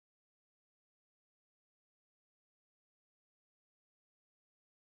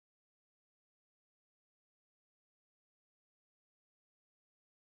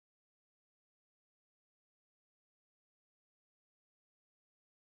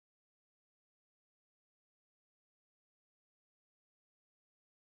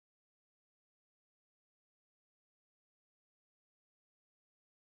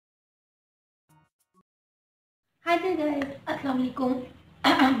Hi there guys, Assalamu alaikum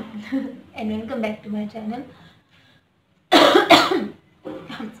and welcome back to my channel.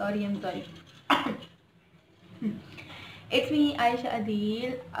 I'm sorry. It's me Aisha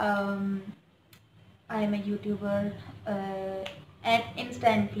Adil. I am a YouTuber and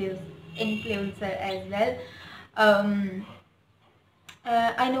influencer as well. Um,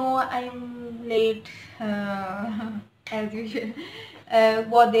 I know I'm late as usual.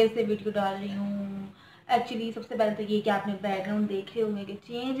 बहुत देर से video डाल रही हूँ. Actually सबसे पहले तो ये कि आपने बैकग्राउंड देख रहे होंगे कि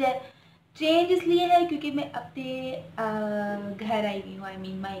चेंज इसलिए है क्योंकि मैं अपने घर आई हुई हूँ. आई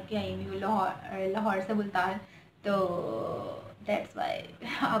मीन मायके आई हुई हूँ लाहौर से मुल्तान. तो दैट्स वाई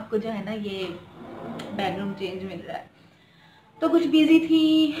आपको जो है ना ये बैकग्राउंड चेंज मिल रहा है. तो कुछ बिजी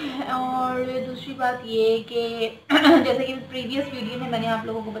थी. और दूसरी बात ये कि जैसे कि प्रीवियस वीडियो में मैंने आप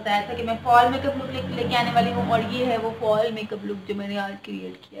लोगों को बताया था कि मैं फॉल मेकअप लुक लेके आने वाली हूँ. और ये है वो फॉल मेकअप लुक जो मैंने आज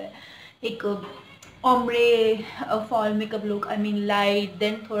क्रिएट किया है. एक ombre fall makeup look. I mean light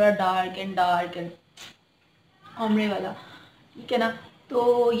then थोड़ा डार्क एंड ओम्ब्रे वाला. ठीक है ना.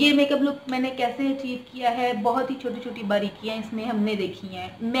 तो ये मेकअप लुक मैंने कैसे अचीव किया है, बहुत ही छोटी छोटी बारीकियाँ इसमें मैंने देखी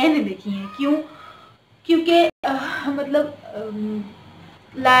हैं. क्योंकि मतलब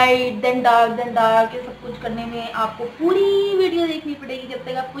लाइट देन डार्क ये सब कुछ करने में आपको पूरी वीडियो देखनी पड़ेगी. जब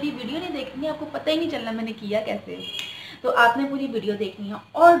तक आप पूरी वीडियो नहीं देखेंगे आपको पता ही नहीं चलना मैंने किया कैसे. तो आपने पूरी वीडियो देखनी है.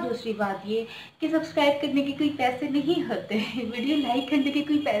 और दूसरी बात ये कि सब्सक्राइब करने के कोई पैसे नहीं होते वीडियो लाइक करने के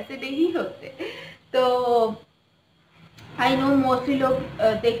कोई पैसे नहीं होते. तो आई नो मोस्टली लोग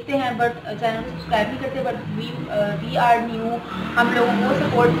देखते हैं बट चैनल को सब्सक्राइब नहीं करते. But we are new. हम लोगों को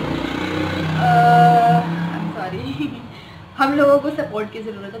सपोर्ट सॉरी हम लोगों को सपोर्ट की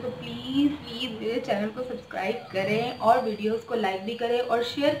ज़रूरत है. तो प्लीज़ मेरे चैनल को सब्सक्राइब करें और वीडियोस को लाइक भी करें और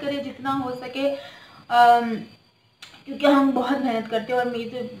शेयर करें जितना हो सके. क्योंकि हम बहुत मेहनत करते हैं और मेरी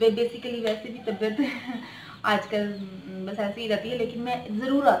तो बेसिकली वैसे भी तबीयत आजकल बस ऐसे ही रहती है. लेकिन मैं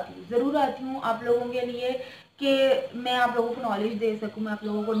ज़रूर आती हूँ आप लोगों के लिए कि मैं आप लोगों को नॉलेज दे सकूँ, मैं आप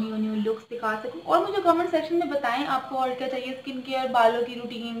लोगों को न्यू लुक्स दिखा सकूँ. और मुझे कमेंट सेक्शन में बताएं आपको और क्या चाहिए. स्किन केयर, बालों की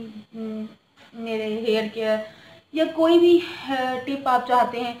रूटीन, मेरे हेयर केयर या कोई भी टिप आप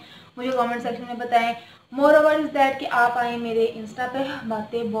चाहते हैं मुझे कमेंट सेक्शन में बताएं. मोर ओवर इज़ दैट कि आप आए मेरे इंस्टा पे.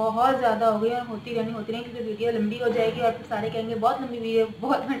 बातें बहुत ज़्यादा हो गई और होती रहनी क्योंकि वीडियो लंबी हो जाएगी और फिर सारे कहेंगे बहुत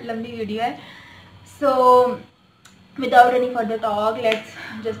लंबी वीडियो है. So without any further talk let's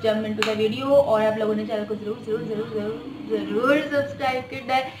just jump into the video. और आप लोगों ने चैनल को ज़रूर सब्सक्राइब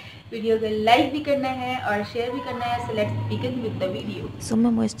करना है, वीडियो को लाइक भी करना है और शेयर भी करना है. So let's begin with the video. सो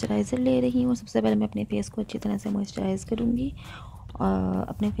मैं मॉइस्चराइज़र ले रही हूँ. सबसे पहले मैं अपने फेस को अच्छी तरह से मॉइस्चराइज़ करूँगी और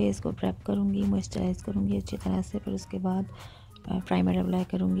अपने फेस को प्रेप करूँगी, मॉइस्चराइज़ करूँगी अच्छी तरह से. फिर उसके बाद प्राइमर अप्लाई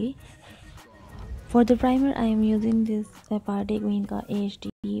करूँगी. For the primer I am using this party queen का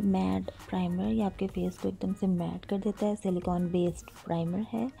HD मैट प्राइमर. ये आपके फेस को एकदम से मैट कर देता है. सिलिकॉन बेस्ड प्राइमर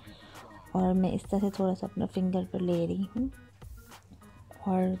है और मैं इस तरह से थोड़ा सा अपना फिंगर पर ले रही हूँ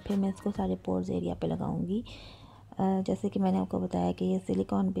और फिर मैं इसको सारे पोर्स एरिया पे लगाऊंगी. जैसे कि मैंने आपको बताया कि ये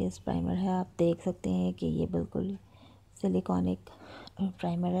सिलिकॉन बेस्ड प्राइमर है. आप देख सकते हैं कि ये बिल्कुल सिलिकॉनिक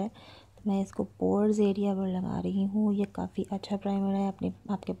प्राइमर है. तो मैं इसको पोर्स एरिया पर लगा रही हूँ. ये काफ़ी अच्छा प्राइमर है.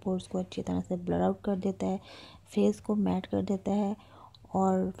 आपके पोर्स को अच्छी तरह से ब्लर आउट कर देता है, फेस को मैट कर देता है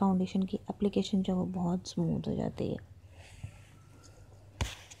और फाउंडेशन की एप्लीकेशन जो वो बहुत स्मूथ हो जाती है.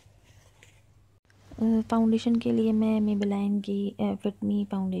 फाउंडेशन के लिए मैं मेबेलिन की फिट मी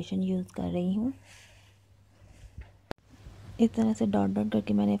फाउंडेशन यूज़ कर रही हूँ. इस तरह से डॉट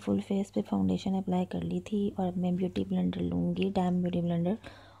करके मैंने फुल फेस पे फाउंडेशन अप्लाई कर ली थी. और अब मैं ब्यूटी ब्लेंडर लूँगी, डैम ब्यूटी ब्लेंडर,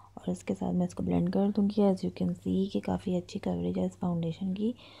 और इसके साथ मैं इसको ब्लेंड कर दूँगी. एज़ यू कैन सी कि काफ़ी अच्छी कवरेज है इस फाउंडेशन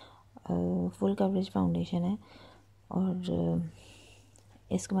की. फुल कवरेज फाउंडेशन है और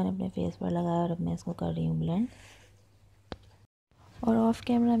इसको मैंने अपने फेस पर लगाया और अब मैं इसको कर रही हूँ ब्लेंड. और ऑफ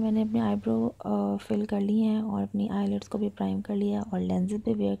कैमरा मैंने अपने आईब्रो फिल कर ली हैं और अपनी आईलिड्स को भी प्राइम कर लिया और लेंसेज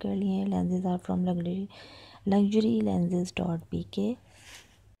भी वेयर कर लिए हैं. Lenses are from luxurylenses.pk.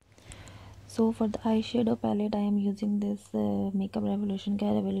 So for the eyeshadow palette I am using this makeup revolution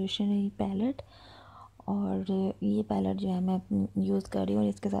का revolutionary palette. और ये पैलेट जो है मैं यूज़ कर रही हूँ और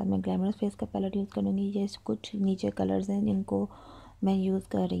इसके साथ मैं ग्लैमरस फेस का पैलेट यूज़ करूँगी. ये कुछ नीचे कलर्स हैं जिनको मैं यूज़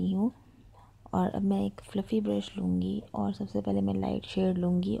कर रही हूँ. और अब मैं एक फ्लफ़ी ब्रश लूँगी और सबसे पहले मैं लाइट शेड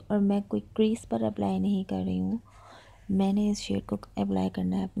लूँगी. और मैं कोई क्रीज पर अप्लाई नहीं कर रही हूँ. मैंने इस शेड को अप्लाई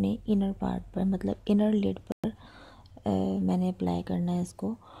करना है अपने इनर पार्ट पर, मतलब इनर लिड पर मैंने अप्लाई करना है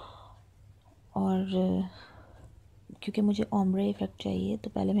इसको. और क्योंकि मुझे ओम्ब्रे इफ़ेक्ट चाहिए तो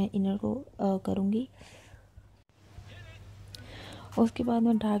पहले मैं इनर को करूँगी. उसके बाद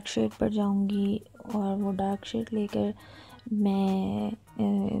मैं डार्क शेड पर जाऊँगी और वो डार्क शेड लेकर मैं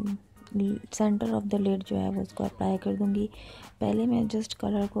सेंटर ऑफ द लिड जो है वो उसको अप्लाई कर दूँगी। पहले मैं जस्ट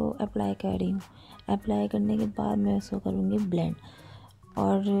कलर को अप्लाई कर रही हूँ। अप्लाई करने के बाद मैं उसको करूँगी ब्लेंड।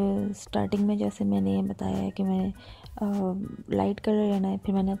 और स्टार्टिंग में जैसे मैंने बताया है कि मैं लाइट कलर लेना है,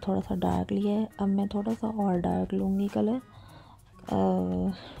 फिर मैंने थोड़ा सा डार्क लिया है। अब मैं थोड़ा सा और डार्क लूँगी कलर।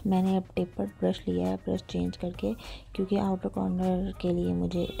 मैंने अब टेपर्ड ब्रश लिया है, ब्रश चेंज करके, क्योंकि आउटर कॉर्नर के लिए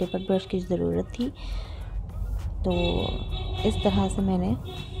मुझे टेपर्ड ब्रश की ज़रूरत थी। तो इस तरह से मैंने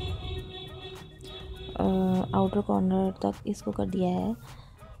आउटर कॉर्नर तक इसको कर दिया है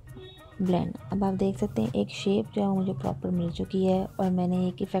ब्लेंड। अब आप देख सकते हैं एक शेप जो है वो मुझे प्रॉपर मिल चुकी है और मैंने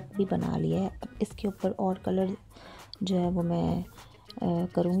एक इफ़ेक्ट भी बना लिया है। अब इसके ऊपर और कलर जो है वो मैं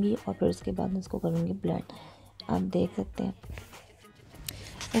करूँगी और फिर उसके बाद उसको करूँगी ब्लेंड। आप देख सकते हैं।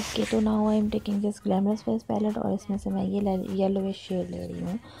 ओके, तो now I am taking this glamorous face palette और इसमें से मैं ये येलोविश शेड ले रही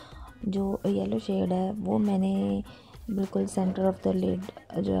हूँ। जो येलो शेड है वो मैंने बिल्कुल सेंटर ऑफ द लिड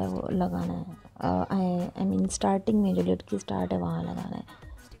जो है वो लगाना है। आई मीन स्टार्टिंग में जो लिड की स्टार्ट है वहाँ लगाना है,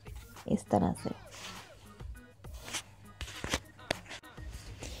 इस तरह से।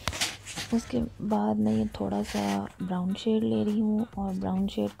 उसके बाद मैं ये थोड़ा सा ब्राउन शेड ले रही हूँ और ब्राउन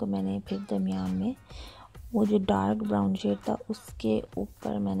शेड को मैंने फिर दरमियान में वो जो डार्क ब्राउन शेड था उसके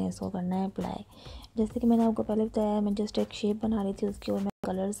ऊपर मैंने इसको करना है अप्लाई। जैसे कि मैंने आपको पहले बताया, मैं जस्ट एक शेप बना रही थी, उसके ऊपर मैं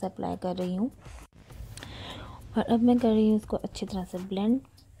कलर्स अप्लाई कर रही हूँ और अब मैं कर रही हूँ इसको अच्छी तरह से ब्लेंड।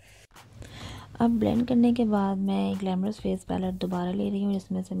 अब ब्लेंड करने के बाद मैं ग्लैमरस फेस पैलेट दोबारा ले रही हूँ,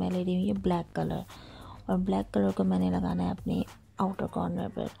 जिसमें से मैं ले रही हूँ ये ब्लैक कलर। और ब्लैक कलर को मैंने लगाना है अपने आउटर कॉर्नर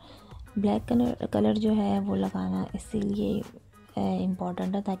पर। ब्लैक कलर जो है वो लगाना इसीलिए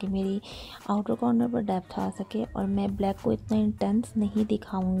इम्पॉर्टेंट है ताकि मेरी आउटर कॉर्नर पर डेप्थ आ सके। और मैं ब्लैक को इतना इंटेंस नहीं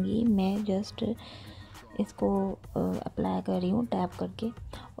दिखाऊंगी, मैं जस्ट इसको अप्लाई कर रही हूँ टैप करके।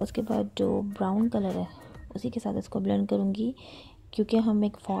 उसके बाद जो ब्राउन कलर है उसी के साथ इसको ब्लेंड करूँगी। क्योंकि हम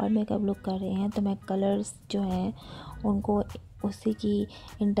एक फॉल मेकअप लुक कर रहे हैं तो मैं कलर्स जो हैं उनको उसी की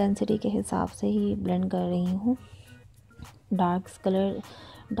इंटेंसिटी के हिसाब से ही ब्लेंड कर रही हूँ। डार्क्स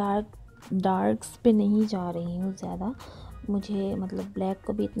पे नहीं जा रही हूँ ज़्यादा। मुझे मतलब ब्लैक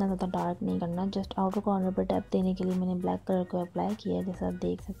को भी इतना ज़्यादा डार्क नहीं करना, जस्ट आउटर कॉर्नर पर टैप देने के लिए मैंने ब्लैक कलर को अप्लाई किया है। जैसा आप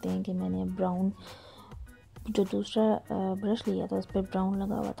देख सकते हैं कि मैंने ब्राउन जो दूसरा ब्रश लिया था उस पर ब्राउन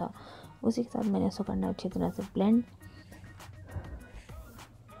लगा हुआ था, उसी के साथ मैंने इसको करना अच्छी तरह से ब्लेंड।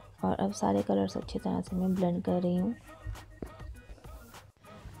 और अब सारे कलर्स अच्छी तरह से मैं ब्लेंड कर रही हूँ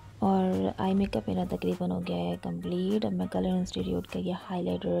और आई मेकअप मेरा तकरीबन हो गया है कंप्लीट। अब मैं कलर इंस्टीट्यूट का ये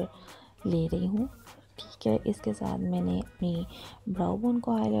हाइलाइटर ले रही हूँ, ठीक है। इसके साथ मैंने अपनी ब्राउ बोन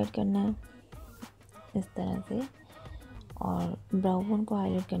को हाईलाइट करना है इस तरह से। और ब्राउ बोन को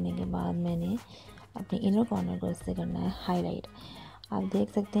हाईलाइट करने के बाद मैंने अपने इनर कॉर्नर को इससे करना है हाईलाइट। आप देख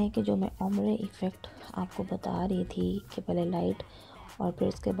सकते हैं कि जो मैं ओम्ब्रे इफ़ेक्ट आपको बता रही थी कि पहले लाइट और फिर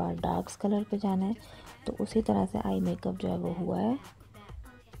उसके बाद डार्क कलर पे जाना है, तो उसी तरह से आई मेकअप जो है वो हुआ है।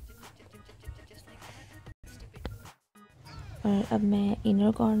 और अब मैं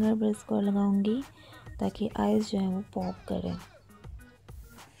इनर कॉर्नर पर इसको लगाऊंगी ताकि आईज़ जो है वो पॉप करें।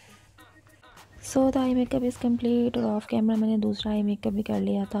 So the eye makeup is complete. और ऑफ कैमरा मैंने दूसरा आई मेकअप भी कर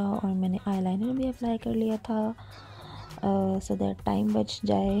लिया था और मैंने आईलाइनर भी अप्लाई कर लिया था सो दैट टाइम बच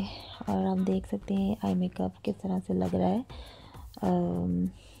जाए। और आप देख सकते हैं आई मेकअप किस तरह से लग रहा है,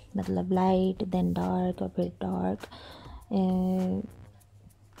 मतलब लाइट देन डार्क और फिर डार्क।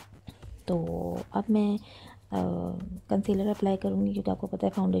 तो अब मैं कंसीलर अप्लाई करूँगी क्योंकि आपको पता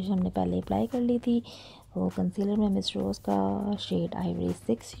है फाउंडेशन हमने पहले अप्लाई कर ली थी। तो कंसीलर में मिस रोज़ का शेड आइवरी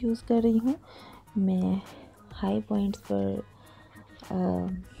 6 यूज़ कर रही हूँ। मैं हाई पॉइंट्स पर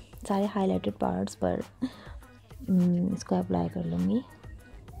सारे हाइलाइटेड पार्ट्स पर इसको अप्लाई कर लूँगी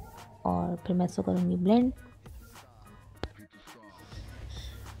और फिर मैं इसको करूँगी ब्लेंड।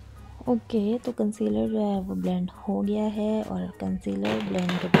 ओके, तो कंसीलर जो है वो ब्लेंड हो गया है और कंसीलर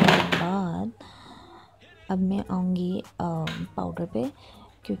ब्लेंड करने के बाद अब मैं आऊँगी पाउडर पे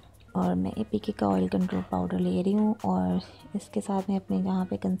और मैं एपीके का ऑयल कंट्रोल पाउडर ले रही हूँ और इसके साथ मैं अपने जहाँ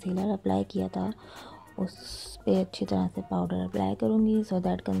पे कंसीलर अप्लाई किया था उस पे अच्छी तरह से पाउडर अप्लाई करूँगी सो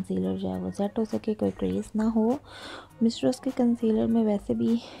दैट कंसीलर जो है वो सेट हो सके, कोई ट्रेस ना हो। मिस्ट्रोस के कंसीलर में वैसे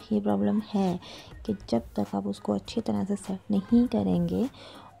भी ये प्रॉब्लम है कि जब तक आप उसको अच्छी तरह से सेट नहीं करेंगे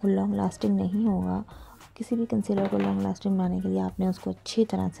वो लॉन्ग लास्टिंग नहीं होगा। किसी भी कंसीलर को लॉन्ग लास्टिंग बनाने के लिए आपने उसको अच्छी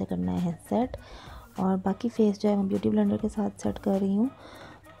तरह से करना है सेट। और बाकी फेस जो है मैं ब्यूटी ब्लेंडर के साथ सेट कर रही हूँ।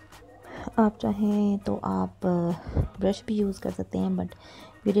 आप चाहें तो आप ब्रश भी यूज़ कर सकते हैं, बट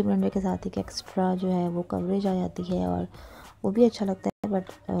ब्यूटी ब्लेंडर के साथ एक एक्स्ट्रा जो है वो कवरेज आ जाती है और वो भी अच्छा लगता है।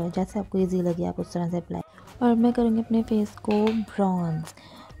 बट जैसे आपको इजी लगे आप उस तरह से अप्लाई। और मैं करूँगी अपने फेस को ब्रॉन्ज।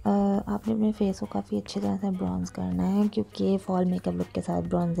 आपने अपने फेस को काफ़ी अच्छी तरह से ब्रॉन्ज करना है, क्योंकि फॉल मेकअप लुक के साथ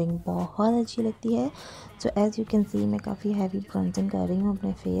ब्रॉन्जिंग बहुत अच्छी लगती है। So as you can see मैं काफ़ी हैवी ब्रॉन्जिंग कर रही हूँ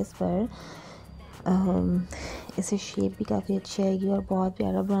अपने फेस पर। इससे शेप भी काफ़ी अच्छी आएगी और बहुत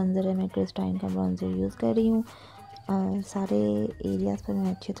प्यारा ब्रॉन्ज़र है। मैं क्रिस्टाइन का ब्रॉन्ज़र यूज़ कर रही हूँ। सारे एरियाज़ पर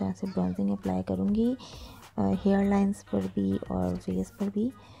मैं अच्छी तरह से ब्रॉन्जिंग अप्लाई करूँगी, हेयर लाइंस पर भी और फेस पर भी।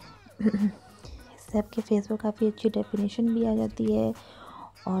 इससे आपके फेस पर काफ़ी अच्छी डेफिनेशन भी आ जाती है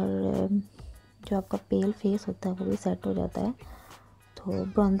और जो आपका पेल फेस होता है वो भी सेट हो जाता है। तो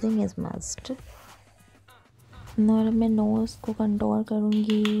ब्रॉन्जिंग इज़ मस्ट। और मैं नोज़ को कंटूर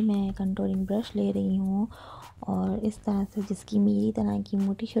करूँगी। मैं कंटूरिंग ब्रश ले रही हूँ और इस तरह से जिसकी मेरी तरह की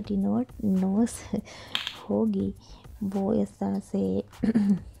मोटी छोटी नोज़ होगी वो इस तरह से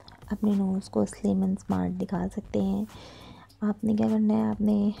अपने नोज़ को स्लिम एंड स्मार्ट दिखा सकते हैं। आपने क्या करना है,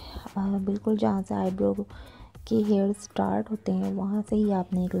 आपने बिल्कुल जहाँ से आईब्रो के हेयर स्टार्ट होते हैं वहाँ से ही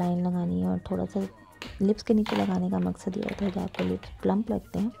आपने एक लाइन लगानी है और थोड़ा सा लिप्स के नीचे लगाने का मकसद ये होता है कि आपके लिप्स प्लम्प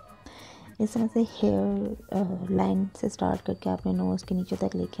लगते हैं। इस तरह से हेयर लाइन से स्टार्ट करके आपने नोज़ के नीचे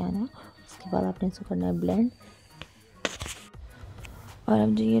तक लेके आना है। उसके बाद आपने इसको करना है ब्लेंड। और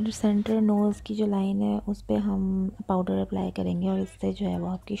अब जो ये सेंटर नोज़ की जो लाइन है उस पर हम पाउडर अप्लाई करेंगे और इससे जो है वो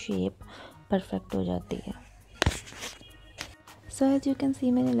आपकी शेप परफेक्ट हो जाती है। So as you can see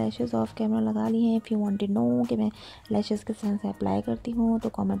मैंने लैशेज़ ऑफ कैमरा लगा ली हैं। If you want to know कि मैं लैशेज़ किस तरह से अप्लाई करती हूँ तो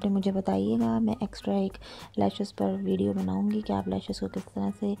कमेंट में मुझे बताइएगा। मैं एक्स्ट्रा एक लैशेज़ पर वीडियो बनाऊँगी कि आप लैशेज़ को किस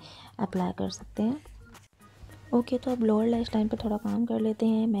तरह से अप्लाई कर सकते हैं। ओके, तो अब लोअर लैश लाइन पर थोड़ा काम कर लेते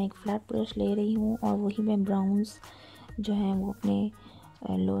हैं। मैं एक फ्लैट ब्रश ले रही हूँ और वही मैं ब्राउन्स जो हैं वो अपने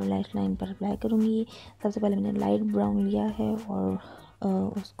लोअर लैश लाइन पर अप्लाई करूँगी। सबसे पहले मैंने लाइट ब्राउन लिया है और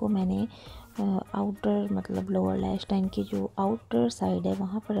उसको मैंने आउटर मतलब लोअर लैश लाइन की जो आउटर साइड है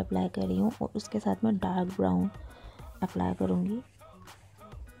वहाँ पर अप्लाई कर रही हूँ और उसके साथ मैं डार्क ब्राउन अप्लाई करूँगी।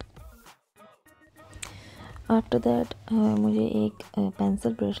 आफ्टर दैट मुझे एक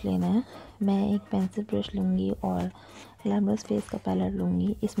पेंसिल ब्रश लेना है। मैं एक पेंसिल ब्रश लूँगी और ग्लैमरस फेस का पैलेट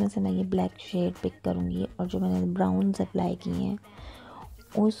लूँगी। इसमें से मैं ये ब्लैक शेड पिक करूँगी और जो मैंने ब्राउन्स अप्लाई किए हैं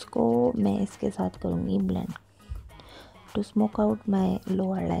उसको मैं इसके साथ करूँगी blend to smoke out my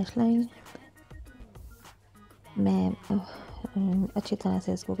lower lash line. मैं अच्छी तरह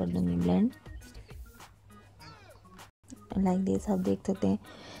से इसको कर दूँगी ब्लेंड लाइक दिस। आप देख सकते हैं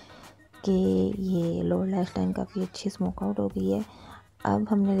कि ये लोअर लैश लाइन काफ़ी अच्छी स्मोक आउट हो गई है। अब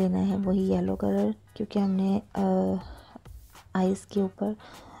हमने लेना है वही येलो कलर, क्योंकि हमने आइज़ के ऊपर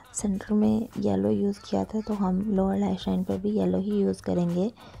सेंटर में येलो यूज़ किया था तो हम लोअर लैश लाइन पर भी येलो ही यूज़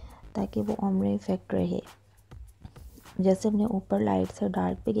करेंगे ताकि वो ओम्ब्रे इफेक्ट रहे। जैसे हमने ऊपर लाइट से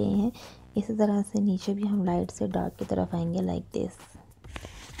डार्क पे गए हैं इसी तरह से नीचे भी हम लाइट से डार्क की तरफ आएंगे लाइक दिस।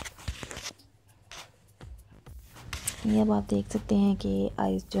 ये अब आप देख सकते हैं कि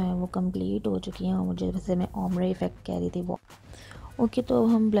आइज़ जो है वो कंप्लीट हो चुकी हैं और मुझे वैसे मैं ओम्ब्रे इफेक्ट कह रही थी वो। ओके, तो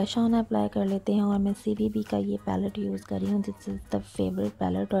हम ब्लश ऑन अप्लाई कर लेते हैं और मैं CBB का ये पैलेट यूज़ कर रही हूँ। This is the favourite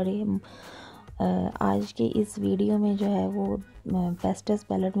palette और ये आज के इस वीडियो में जो है वो बेस्टेस्ट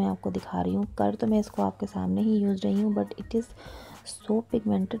पैलेट मैं आपको दिखा रही हूँ। कर तो मैं इसको आपके सामने ही यूज़ रही हूँ but it is so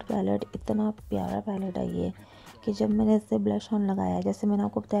pigmented palette. इतना प्यारा पैलेट है ये कि जब मैंने इससे ब्लश ऑन लगाया, जैसे मैंने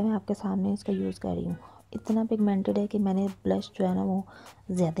आपको बताया मैं आपके सामने इसका यूज़ कर रही हूँ, इतना पिगमेंटेड है कि मैंने ब्लश जो है ना वो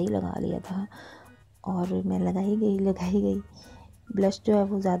ज़्यादा ही लगा लिया था और मैं लगाई गई ब्लश जो है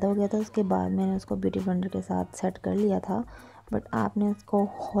वो ज़्यादा हो गया था। उसके बाद मैंने उसको ब्यूटी ब्लेंडर के साथ सेट कर लिया था बट आपने इसको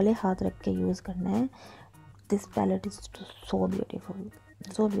होले हाथ रख के यूज़ करना है। This palette is so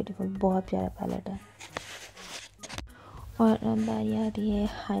beautiful, बहुत प्यारा पैलेट है। और अब बारी आती है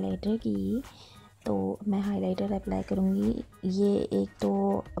हाइलाइटर की, तो मैं हाइलाइटर अप्लाई करूँगी। ये एक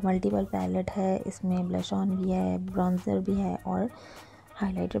तो मल्टीपल पैलेट है, इसमें ब्लश ऑन भी है, ब्रॉन्ज़र भी है और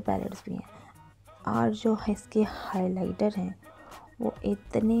हाइलाइटर पैलेट्स भी हैं। और जो है इसके हाइलाइटर हैं वो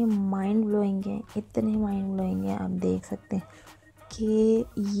इतने माइंड ब्लोइंग हैं आप देख सकते हैं कि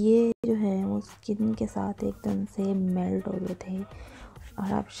ये जो है वो स्किन के साथ एकदम से मेल्ट हो गए थे।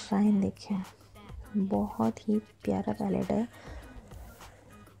 और आप शाइन देखें, बहुत ही प्यारा पैलेट है।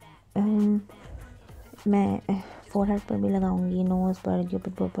 मैं फोरहेड पर भी लगाऊंगी, नोज़ पर,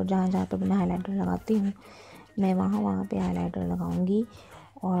 क्यूपिड पर, जहाँ पर मैं हाइलाइटर लगाती हूँ मैं वहाँ पे हाइलाइटर लगाऊंगी।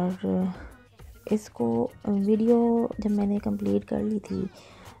 और इसको वीडियो जब मैंने कंप्लीट कर ली थी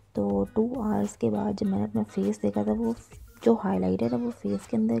तो 2 आवर्स के बाद जब मैंने अपना फेस देखा था वो जो हाइलाइटर है वो फेस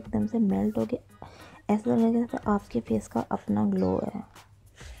के अंदर एकदम से मेल्ट हो गया। ऐसा लग रहा था आपके फेस का अपना ग्लो है।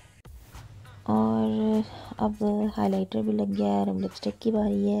 और अब हाइलाइटर भी लग गया है और अब लिपस्टिक की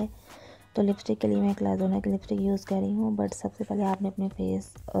बारी है। तो लिपस्टिक के लिए मैं क्लाज़ोना की लिपस्टिक यूज़ कर रही हूँ बट सबसे पहले आपने अपने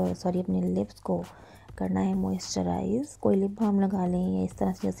अपने लिप्स को करना है मॉइस्चराइज़। कोई लिप बाम लगा लें या इस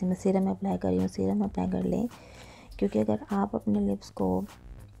तरह से जैसे मैं सीरम अप्लाई कर रही हूँ सीरम अप्लाई कर लें, क्योंकि अगर आप अपने लिप्स को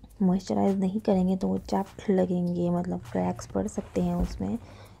मॉइस्चराइज़ नहीं करेंगे तो वो चैप्ट लगेंगे, मतलब क्रैक्स पड़ सकते हैं उसमें।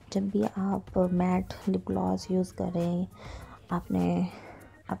 जब भी आप मैट लिप ग्लॉस यूज़ करें, आपने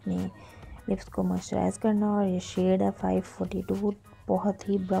अपने लिप्स को मॉइस्चराइज़ करना। और ये शेड है 542, बहुत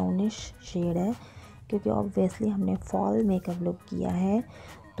ही ब्राउनिश शेड है, क्योंकि ऑब्वियसली हमने फॉल मेकअप लुक किया है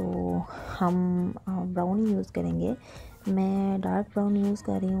तो हम ब्राउन ही यूज़ करेंगे। मैं डार्क ब्राउन यूज़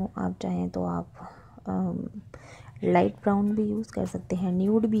कर रही हूँ, आप चाहें तो आप लाइट ब्राउन भी यूज़ कर सकते हैं,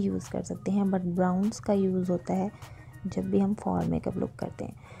 न्यूड भी यूज़ कर सकते हैं, बट ब्राउन्स का यूज़ होता है जब भी हम फॉल मेकअप लुक करते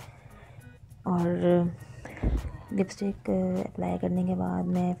हैं। और लिपस्टिक अप्लाई करने के बाद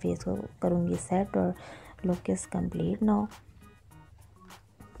मैं फेस को करूँगी सेट और लुक इज़ कंप्लीट नाउ।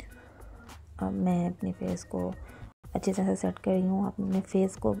 अब मैं अपने फेस को अच्छी तरह से सेट कर रही हूँ। अपने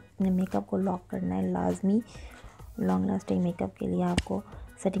फेस को, अपने मेकअप को लॉक करना है लाजमी। लॉन्ग लास्टिंग मेकअप के लिए आपको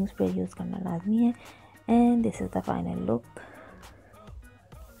सेटिंग स्प्रे यूज़ करना लाजमी है। And this is the final look.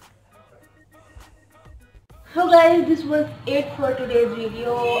 So guys, this was it for today's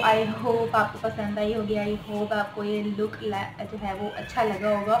video. I hope आपको पसंद आई होगी। I hope आपको ये लुक जो है वो अच्छा लगा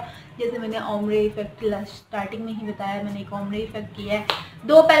होगा। जैसे मैंने ओम्ब्रे इफेक्ट स्टार्टिंग में ही बताया, मैंने एक ओम्ब्रे इफेक्ट किया है,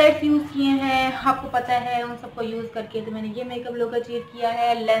 2 पैलेट्स यूज़ किए हैं, आपको पता है। उन सबको यूज़ करके तो मैंने ये मेकअप लुक अचीव किया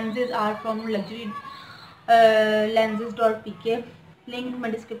है। Lenses are from luxury lenses.pk, link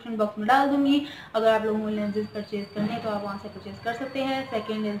मैं डिस्क्रिप्शन बॉक्स में डाल दूंगी। अगर आप लोगों को लेंसेज परचेज करने हैं तो आप वहाँ से परचेज कर सकते हैं।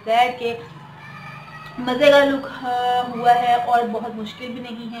 सेकेंड इज़ दैट के मज़े का लुक हुआ है और बहुत मुश्किल भी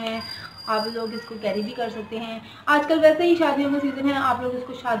नहीं है, आप लोग इसको कैरी भी कर सकते हैं। आजकल वैसे ही शादियों का सीज़न है, आप लोग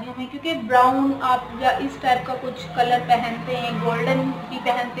इसको शादियों में, क्योंकि ब्राउन आप या इस टाइप का कुछ कलर पहनते हैं, गोल्डन भी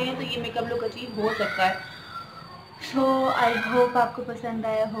पहनते हैं, तो ये मेकअप लुक अचीव हो सकता है। सो आई होप आपको पसंद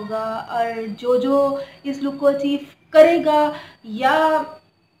आया होगा। और जो जो इस लुक को अचीव करेगा या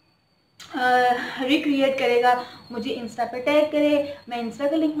रिक्रिएट करेगा, मुझे इंस्टा पे टैग करे, मैं इंस्टा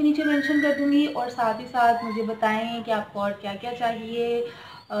का लिंक भी नीचे मेंशन कर दूंगी। और साथ ही साथ मुझे बताएं कि आपको और क्या क्या चाहिए,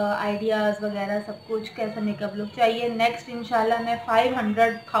 आइडियाज़ वगैरह सब कुछ, कैसा मेकअप लुक चाहिए। नेक्स्ट इंशाल्लाह मैं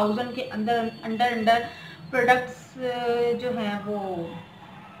 500,000 के अंदर प्रोडक्ट्स जो हैं वो,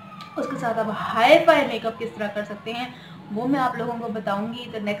 उसके साथ आप हाई फाई मेकअप किस तरह कर सकते हैं वो मैं आप लोगों को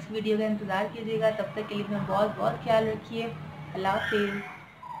बताऊंगी। तो नेक्स्ट वीडियो का इंतज़ार कीजिएगा। तब तक के लिए अपना बहुत बहुत ख्याल रखिए। अल्लाह हाफिज़।